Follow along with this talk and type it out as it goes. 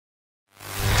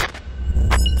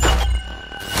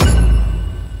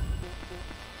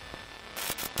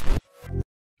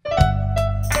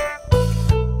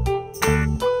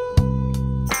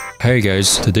Hi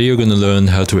guys, today you're gonna learn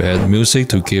how to add music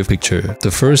to GIF picture.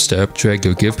 The first step, drag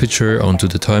your GIF picture onto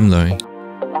the timeline.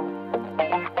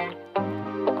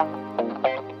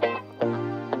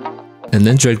 And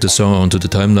then drag the song onto the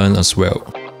timeline as well.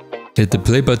 Hit the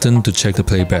play button to check the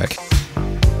playback.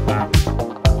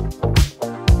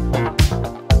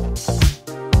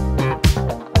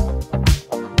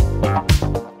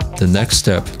 The next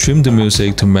step, trim the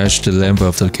music to match the length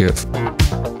of the GIF.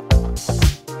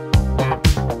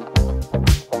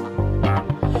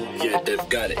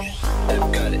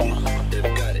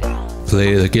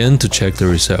 Play it again to check the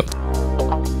result.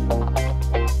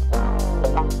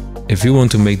 If you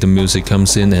want to make the music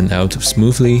comes in and out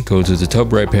smoothly, go to the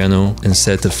top right panel and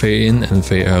set the fade in and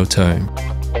fade out time.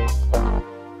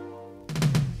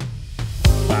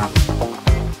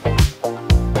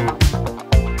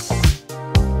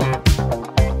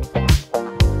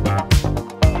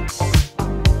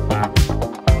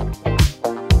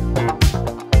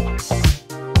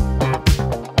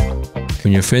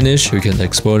 When you're finished, you can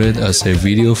export it as a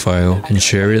video file and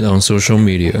share it on social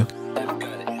media.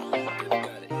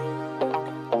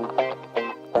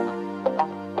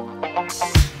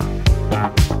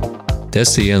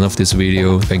 That's the end of this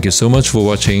video. Thank you so much for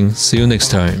watching. See you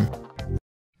next time.